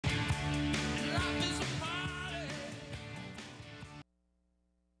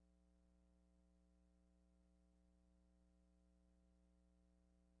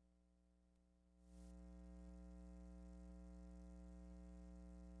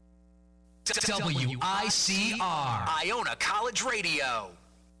WICR, Iona College Radio.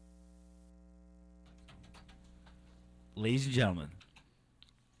 Ladies and gentlemen,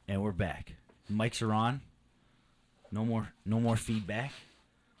 and we're back. Mics are on. No more feedback.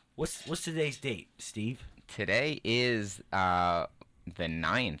 What's today's date, Steve? Today is the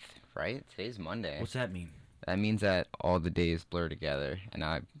 9th, right? Today's Monday. What's that mean? That means that all the days blur together, and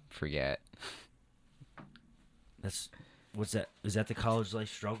I forget. What's that? Is that the college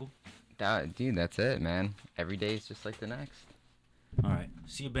life struggle? Dude, that's it, man. Every day is just like the next. All right.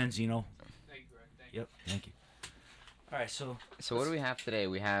 See you, Benzino. Thank you, Greg. Yep, thank you. All right, so what do we have today?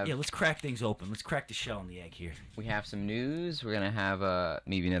 We have let's crack things open. Let's crack the shell on the egg here. We have some news. We're gonna have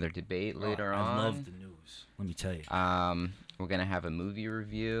maybe another debate later on. I love the news. Let me tell you. We're gonna have a movie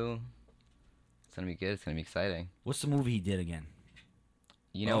review. It's gonna be good. It's gonna be exciting. What's the movie he did again?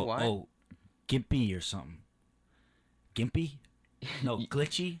 You know what? Oh, Gimpy or something. Gimpy? No,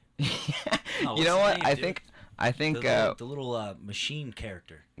 Glitchy. No, you know what? Name, I think the little machine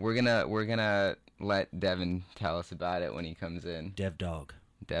character. We're gonna let Devin tell us about it when he comes in. Dev Dog.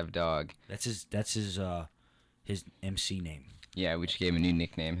 That's his MC name. Yeah, we just gave him a new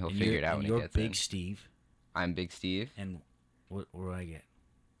nickname. He'll figure it out when he gets in. You're Big Steve. I'm Big Steve. And what do I get?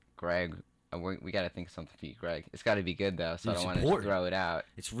 Greg. We gotta think of something for you, Greg. It's gotta be good though, so I don't want to throw it out.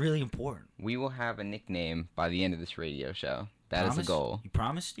 It's really important. We will have a nickname by the end of this radio show. That is the goal. You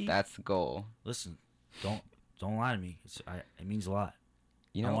promise, Steve? That's the goal. Listen, don't lie to me. It means a lot.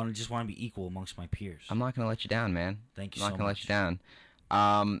 You know, just want to be equal amongst my peers. I'm not gonna let you down, man. Thank you so much. I'm not gonna let you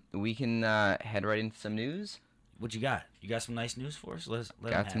down. We can head right into some news. What you got? You got some nice news for us?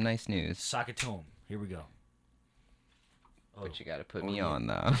 Got some nice news. Sock it to him. Here we go. But you gotta put me on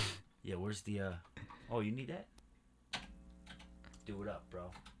though. Yeah, where's the Oh, you need that? Do it up,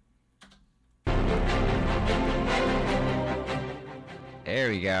 bro. There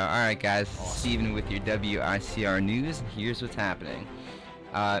we go. Alright guys, awesome. Steven with your WICR news. Here's what's happening.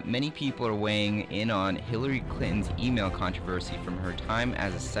 Many people are weighing in on Hillary Clinton's email controversy from her time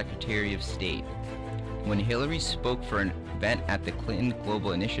as a Secretary of State. When Hillary spoke for an event at the Clinton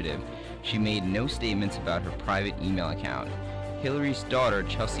Global Initiative, she made no statements about her private email account. Hillary's daughter,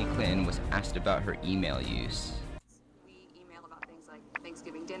 Chelsea Clinton, was asked about her email use. We email about things like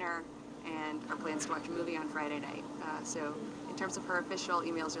Thanksgiving dinner and our plans to watch a movie on Friday night. So in terms of her official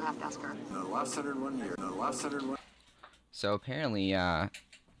emails, you'll have to ask her. No, last 101 year. No, last 101. So apparently,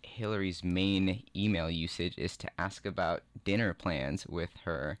 Hillary's main email usage is to ask about dinner plans with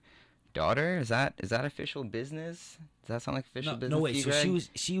her daughter. Is that official business? Does that sound like official business? No way. To you, So Greg?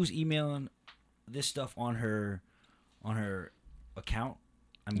 she was emailing this stuff on her account.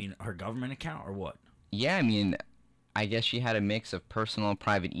 I mean, her government account or what? Yeah, I mean, I guess she had a mix of personal and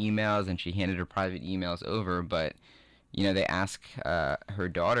private emails, and she handed her private emails over. But you know, they ask her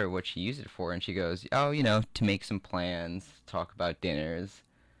daughter what she used it for, and she goes, "Oh, you know, to make some plans, talk about dinners."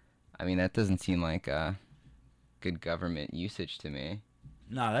 I mean, that doesn't seem like good government usage to me.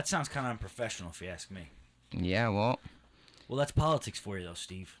 No, that sounds kind of unprofessional if you ask me. Yeah, well, that's politics for you, though,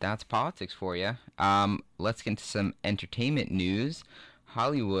 Steve. That's politics for you. Let's get into some entertainment news.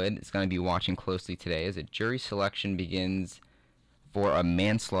 Hollywood is going to be watching closely today as a jury selection begins for a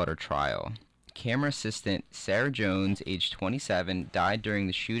manslaughter trial. Camera assistant Sarah Jones, age 27, died during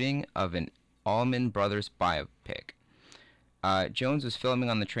the shooting of an Allman Brothers biopic. Jones was filming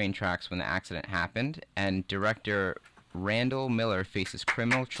on the train tracks when the accident happened, and director Randall Miller faces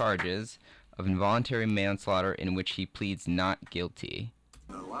criminal charges of involuntary manslaughter in which he pleads not guilty.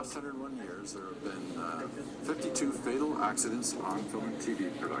 In the last 101 years, there have been 52 fatal accidents on film and TV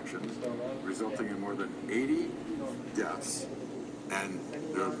productions, resulting in more than 80 deaths, and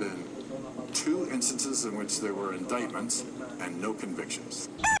there have been 2 instances in which there were indictments and no convictions.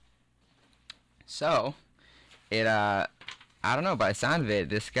 So, I don't know, by the sound of it,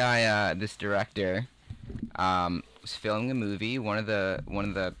 this guy, this director, was filming a movie. One of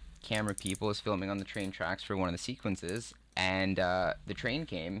the camera people was filming on the train tracks for one of the sequences, and the train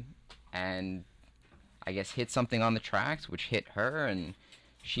came and I guess hit something on the tracks, which hit her, and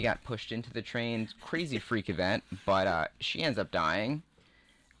she got pushed into the train. Crazy freak event, but she ends up dying,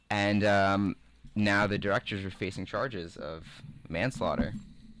 and now the directors are facing charges of manslaughter.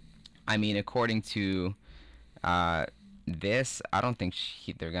 I mean, according to this, I don't think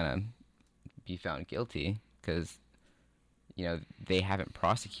they're gonna be found guilty because, you know, they haven't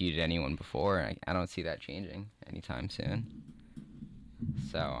prosecuted anyone before. I don't see that changing anytime soon.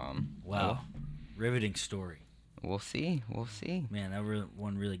 So, wow, riveting story. We'll see. Man, that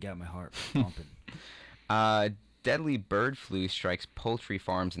one really got my heart pumping. Deadly bird flu strikes poultry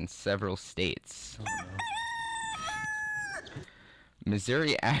farms in several states.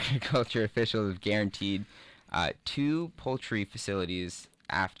 Missouri agriculture officials have guaranteed 2 poultry facilities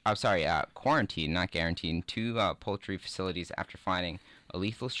quarantined, not guaranteed, 2 poultry facilities after finding a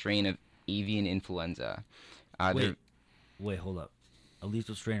lethal strain of avian influenza. Wait, hold up. A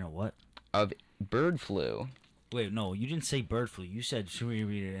lethal strain of what? Of bird flu. Wait, no, you didn't say bird flu. You said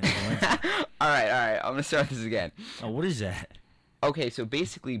influenza. All right. I'm gonna start this again. Oh, what is that? Okay, so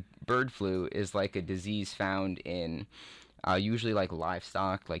basically, bird flu is like a disease found in usually like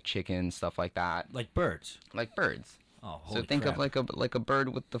livestock, like chickens, stuff like that. Like birds. Like birds. Oh, holy So think crap. of like a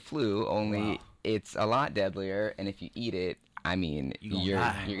bird with the flu, only Wow. it's a lot deadlier, and if you eat it, I mean, You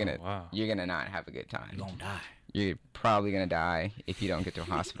gonna die. you're gonna not have a good time. You're gonna die. You're probably gonna die if you don't get to a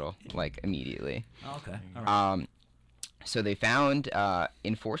hospital like immediately. Oh, okay. All right. So they found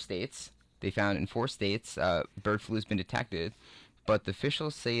in 4 states. Bird flu has been detected, but the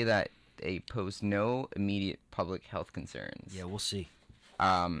officials say that they pose no immediate public health concerns. Yeah, we'll see.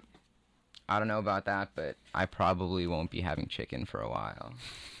 I don't know about that, but I probably won't be having chicken for a while.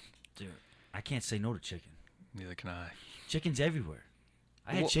 Dude, I can't say no to chicken. Neither can I. Chicken's everywhere.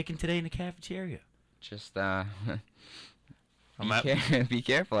 I had Well- chicken today in the cafeteria. Just be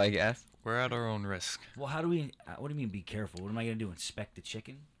careful, I guess. We're at our own risk. Well, how do we? What do you mean be careful? What am I gonna do? Inspect the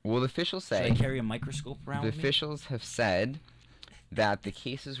chicken? Well, the officials Should I say carry a microscope around the with me? officials have said that the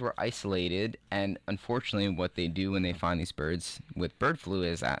cases were isolated, and unfortunately, what they do when they find these birds with bird flu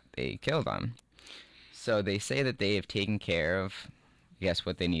is that they kill them. So they say that they have taken care of, I guess,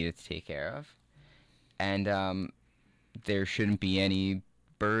 what they needed to take care of, and there shouldn't be any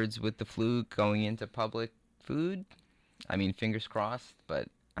birds with the flu going into public food. I mean, fingers crossed, but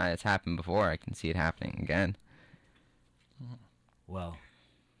it's happened before. I can see it happening again. Well,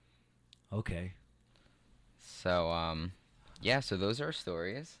 okay. So, yeah, so those are our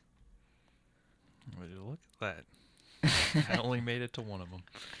stories. Would you look at that? I only made it to one of them.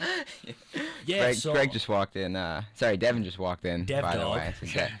 Yeah. Greg just walked in. Sorry, Devin just walked in. Dev by Dog. the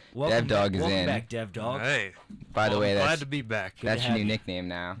way. So Welcome Dev Dog is welcome in. back, Dev Dog. Hey. By the well, way, I'm glad that's to be back. that's to your have new you. nickname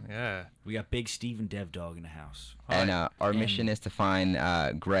now. Yeah. We got Big Steve and Dev Dog in the house. And Hi. our mission is to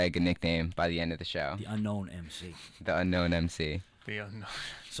find Greg a nickname by the end of the show. The unknown MC. The unknown MC. The unknown.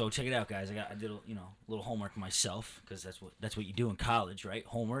 So check it out, guys. I did a little homework myself because that's what you do in college, right?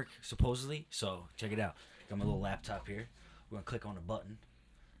 Homework supposedly. So check it out. Got my little laptop here. We're gonna click on a button.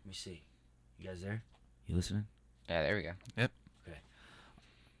 Let me see. You guys there? You listening? Yeah, there we go. Yep.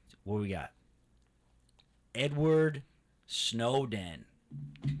 What we got? Edward Snowden.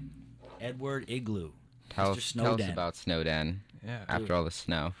 Edward Igloo. Tell Mr. us Snowden. about Snowden Yeah. after all the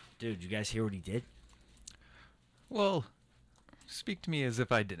snow. Dude, you guys hear what he did? Well, speak to me as if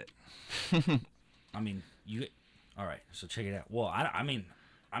I did it. I mean, you. All right. So check it out. Well, I mean,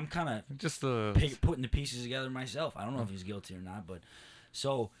 I'm kind of Just the. putting the pieces together myself. I don't know if he's guilty or not, but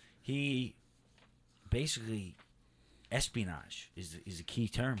so he basically espionage is a key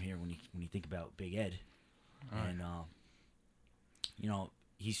term here when you think about Big Ed, and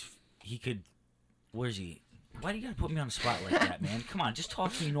he could. Where's he? Why do you gotta put me on the spot like that, man? Come on, just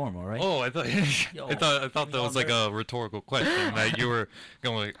talk to me normal, right? Oh, I thought Yo, I thought that was like a rhetorical question that you were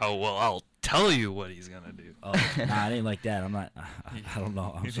going like, oh well, I'll tell you what he's gonna do. Oh, nah, it ain't like that. I'm not. I don't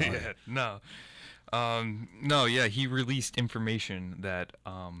know. I'm sorry. Yeah, no, yeah, he released information that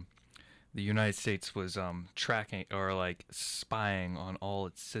the United States was tracking or like spying on all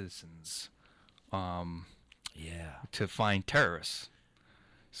its citizens Yeah. to find terrorists.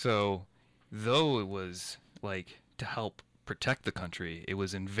 So, though it was like to help protect the country, it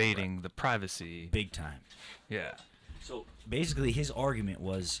was invading the privacy. Big time. Yeah. So basically, his argument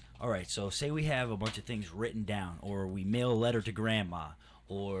was, all right, so say we have a bunch of things written down, or we mail a letter to grandma,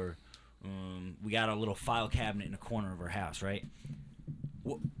 or we got a little file cabinet in the corner of our house, right?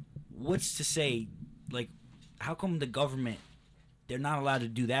 What's to say, like, how come the government, they're not allowed to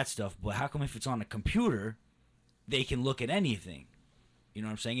do that stuff, but how come if it's on a computer, they can look at anything? You know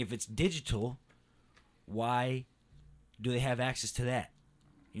what I'm saying? If it's digital, why do they have access to that?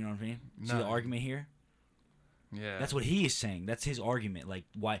 You know what I mean? See the No. argument here? Yeah. That's what he is saying. That's his argument. Like,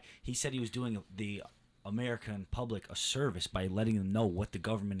 why he said he was doing the American public a service by letting them know what the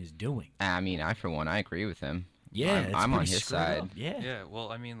government is doing. I mean, I agree with him. Yeah, it's I'm on pretty his screwed side. up. Yeah. Yeah, well,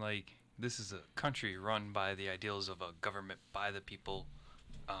 I mean, like, this is a country run by the ideals of a government by the people,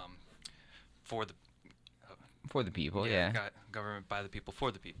 for the For the people, yeah. government by the people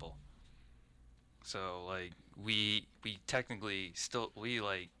for the people. So like we technically still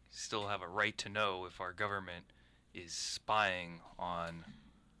have a right to know if our government is spying on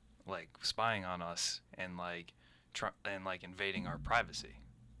us and invading our privacy.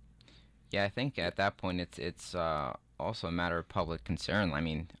 Yeah, I think at that point it's also a matter of public concern. I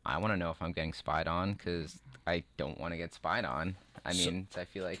mean, I want to know if I'm getting spied on because I don't want to get spied on. I mean, I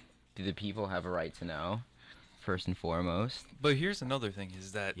feel like, do the people have a right to know, first and foremost? But here's another thing: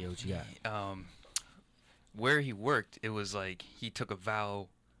 is that Yeah, what you got? where he worked, it was like he took a vow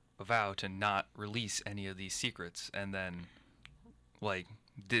to not release any of these secrets, and then like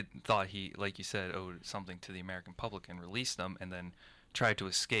thought he, like you said, owed something to the American public and released them, and then tried to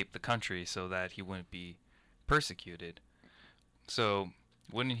escape the country so that he wouldn't be persecuted. So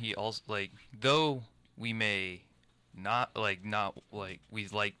wouldn't he also, like, though we may not we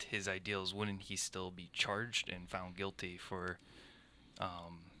liked his ideals, wouldn't he still be charged and found guilty for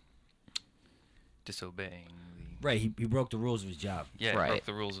disobeying the... Right, he broke the rules of his job. Yeah, Right. he broke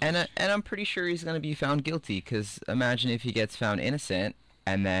the rules of And his... and I'm pretty sure he's gonna be found guilty, because imagine if he gets found innocent,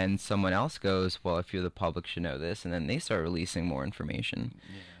 and then someone else goes, well, if you're the public should know this, and then they start releasing more information.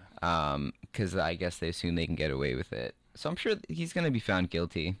 Yeah. Because I guess they assume they can get away with it. So I'm sure he's gonna be found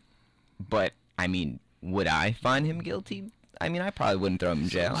guilty. But I mean, would I find him guilty? I mean, I probably wouldn't throw him in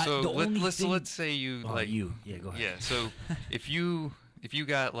jail. So the only let's thing- say you Oh, like you. Yeah, go ahead. Yeah, so if you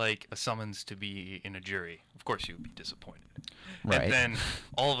got like a summons to be in a jury, of course you would be disappointed. Right. And then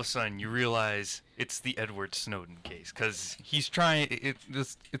all of a sudden you realize it's the Edward Snowden case, because he's trying.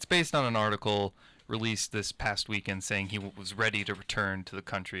 It's based on an article released this past weekend saying he was ready to return to the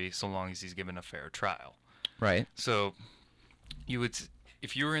country so long as he's given a fair trial. Right. So you would,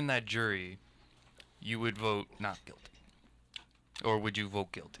 if you were in that jury, you would vote not guilty, or would you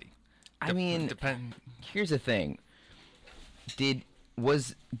vote guilty? I mean, depend. here's the thing. Did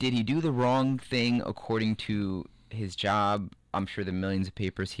he do the wrong thing according to his job? I'm sure the millions of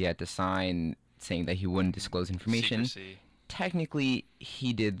papers he had to sign saying that he wouldn't disclose information. Secrecy. Technically,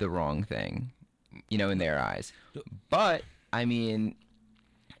 he did the wrong thing, in their eyes. But I mean,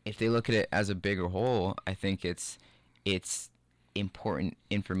 if they look at it as a bigger whole, I think it's important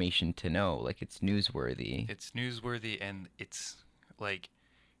information to know. Like, it's newsworthy. It's newsworthy, and it's like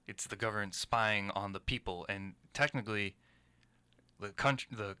it's the government spying on the people, and technically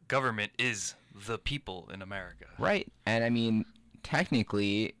the government is the people in America. Right. And I mean,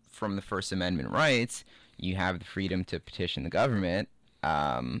 technically, from the First Amendment rights, you have the freedom to petition the government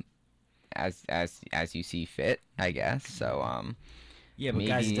as you see fit, I guess. So Yeah, but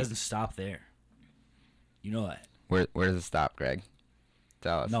guys, it maybe- doesn't stop there. You know that. where does it stop, Greg?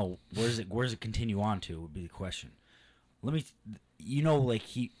 Tell us. No, where does it continue on to would be the question. Let me, like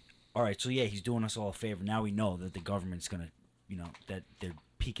all right, so yeah, he's doing us all a favor. Now we know that the government's going to, that they're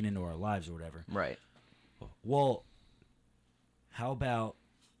peeking into our lives or whatever. Right. Well, how about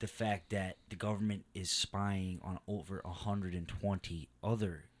the fact that the government is spying on over 120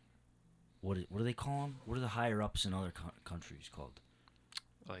 other, what do they call them? What are the higher ups in other countries called?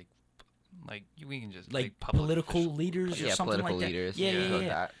 Like we can just Like public political officials. leaders or Yeah, something political like leaders. that. Yeah, Yeah. yeah, yeah.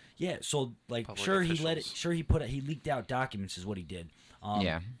 That. Yeah, so like Public sure officials. he leaked out documents is what he did.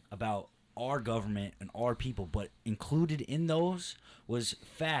 Yeah. About our government and our people, but included in those was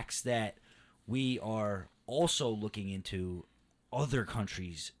facts that we are also looking into other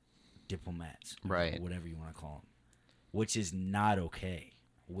countries' diplomats, Right. or whatever you want to call them, which is not okay.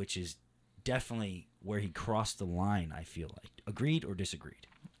 Which is definitely where he crossed the line. I feel like. Agreed or disagreed?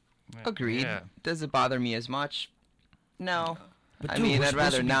 Agreed. Yeah. Does it bother me as much? No. But I dude, mean, we're I'd supposed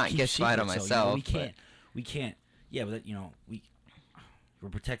rather to not keep get spied on secrets, myself. we can't. Yeah, but we're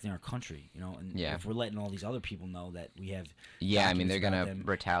protecting our country, and Yeah. if we're letting all these other people know that we have, Yeah, I mean, they're documents about gonna them,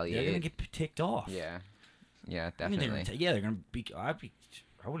 retaliate. They're gonna get ticked off. Yeah. Yeah, I mean, definitely. they're gonna be.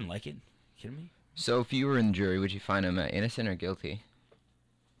 I wouldn't like it. Kidding me? So if you were in the jury, would you find him innocent or guilty?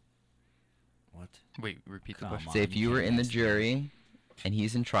 What? Wait, repeat the Come question. on. Say if you you were can't in the ask that. jury and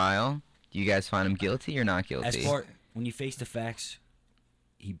he's in trial, do you guys find him guilty or not guilty? As far when you face the facts,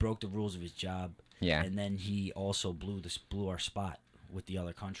 he broke the rules of his job. Yeah. And then he also blew our spot with the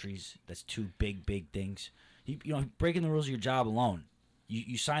other countries. That's two big things. Breaking the rules of your job alone.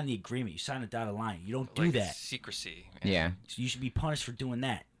 You sign the agreement. You sign the dotted line. You don't do Like that. secrecy. Yeah. So you should be punished for doing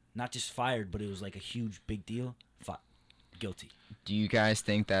that. Not just fired, but it was like a huge big deal. Guilty. Do you guys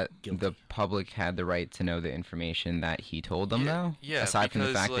think that Guilty. the public had the right to know the information that he told them, though? Yeah, Aside because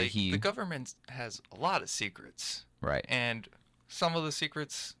from the fact like, that he. the government has a lot of secrets, Right. and some of the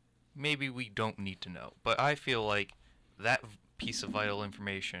secrets maybe we don't need to know. But I feel like that piece of vital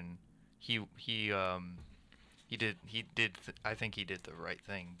information, he did. I think he did the right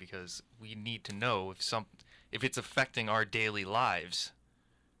thing, because we need to know if it's affecting our daily lives.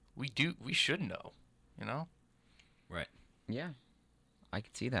 We should know, Right. Yeah. I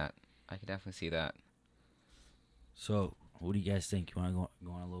could see that. I could definitely see that. So, what do you guys think? You want to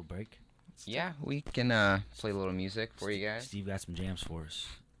go on a little break? Yeah, we can play a little music for you guys. Steve got some jams for us.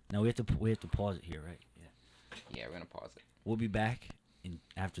 Now we have to pause it here, right? Yeah. Yeah, we're gonna pause it. We'll be back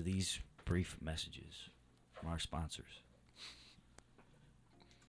after these brief messages from our sponsors.